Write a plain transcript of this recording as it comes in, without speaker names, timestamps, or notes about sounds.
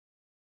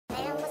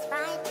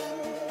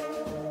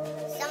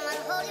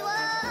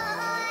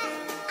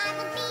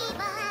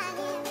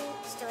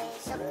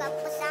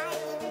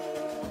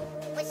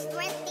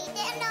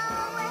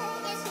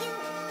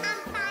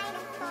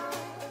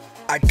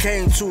I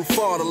came too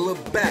far to look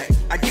back.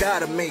 I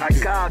gotta make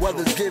it,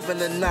 whether it's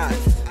given or not.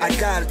 I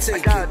gotta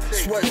take it.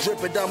 Sweat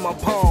dripping down my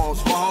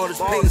palms, my heart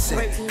is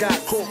pacing. Got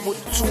caught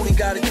with the tool, he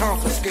got it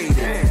confiscated.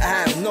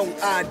 I have no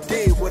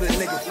idea what a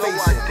nigga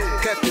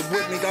facing. Kept it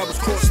with me, I was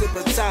caught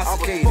slipping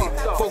intoxicated.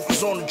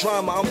 Focus on the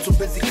drama, I'm too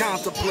busy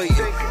contemplating.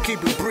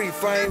 Keep it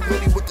brief, I ain't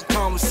really with the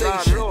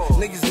conversation.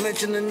 Niggas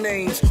mention the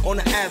names on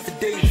the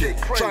affidavit,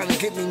 trying to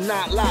get me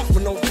not locked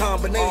with no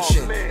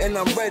combination. And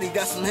I'm ready,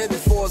 got some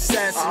hitters for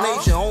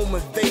assassination. Home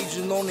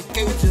invasion on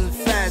occasion,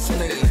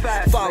 fascinating.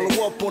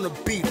 Follow up on the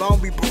beef, I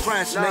don't be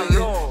procrastinating.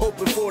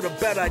 Hoping for the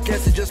better, I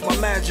guess it's just my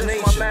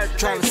imagination.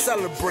 Trying to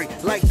celebrate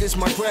like this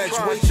my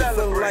graduation.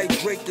 Feel like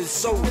Drake and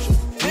Soldier.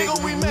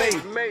 Nigga, we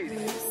made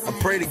it. I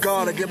pray to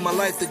God I get my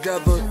life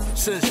together.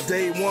 Since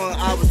day one,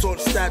 I was taught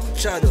to stack the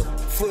cheddar.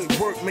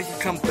 Footwork make it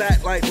come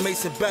back like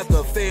Mason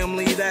Bether.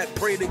 Family that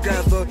pray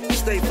together,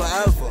 stay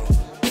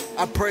forever.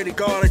 I pray to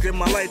God I get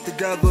my life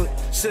together.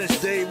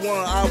 Since day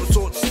one, I was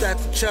taught to stack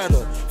the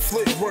cheddar.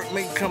 Footwork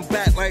make it come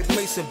back like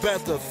Mason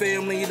Bether.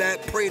 Family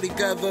that pray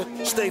together,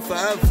 stay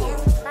forever.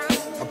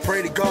 I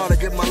pray to God I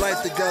get my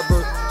life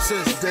together.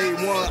 Since day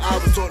one, I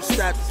was taught to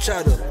stack the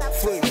cheddar.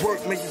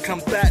 Footwork make it come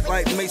back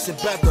like Mason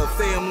Bether.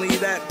 Family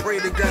that pray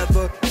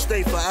together,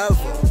 stay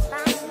forever.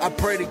 I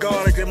pray to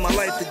God I get my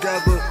life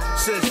together.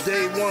 Since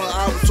day one,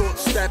 I was taught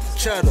to stack the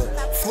cheddar.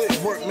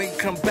 Footwork make it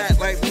come back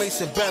like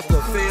Mason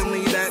Bether.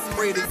 Family that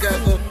pray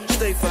together,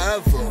 stay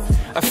forever.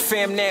 A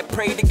fam that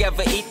pray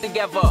together, eat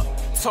together.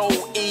 Told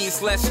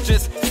EAZ, let's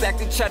just stack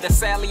the cheddar.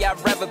 Sally,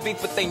 I'd rather be,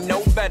 but they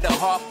know better.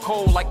 Hard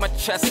cold like my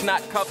chest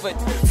not covered.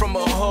 From a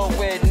hood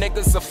where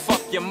niggas will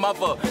fuck your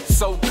mother.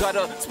 So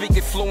gutter,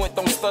 speaking fluent,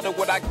 don't stutter.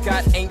 What I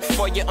got ain't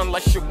for you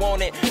unless you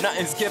want it.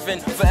 Nothing's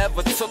given,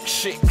 forever took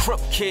shit.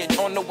 Crook kid,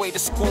 on the way to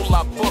school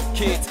I book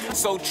kids.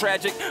 So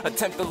tragic,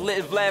 attempt to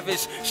live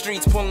lavish.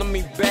 Streets pulling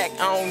me back,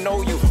 I don't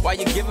know you. Why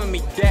you giving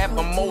me dap?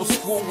 I'm old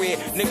school where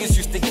niggas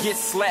used to get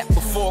slapped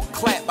before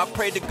clap. I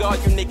pray to God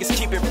you niggas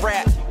keep it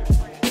rap.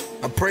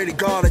 I pray to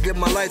God I get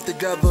my life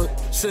together.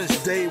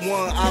 Since day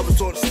one, I was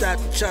taught to stack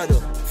the cheddar.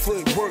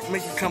 Footwork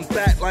make it come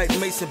back like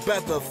Mason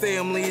Bether.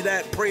 Family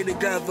that pray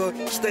together,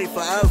 stay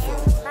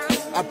forever.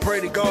 I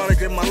pray to God I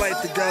get my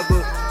life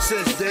together.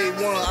 Since day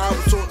one, I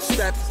was taught to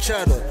stack the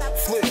cheddar.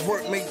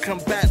 Footwork make it come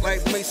back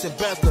like Mason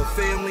Bether.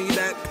 Family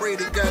that pray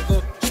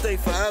together, stay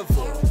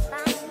forever.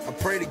 I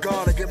pray to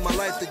God I get my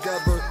life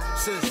together.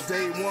 Since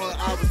day one,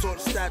 I was taught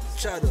to stack the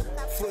cheddar.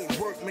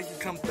 Footwork make it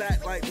come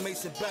back like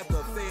Mason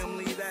Bether.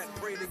 Family that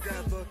pray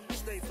together,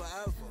 stay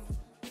forever.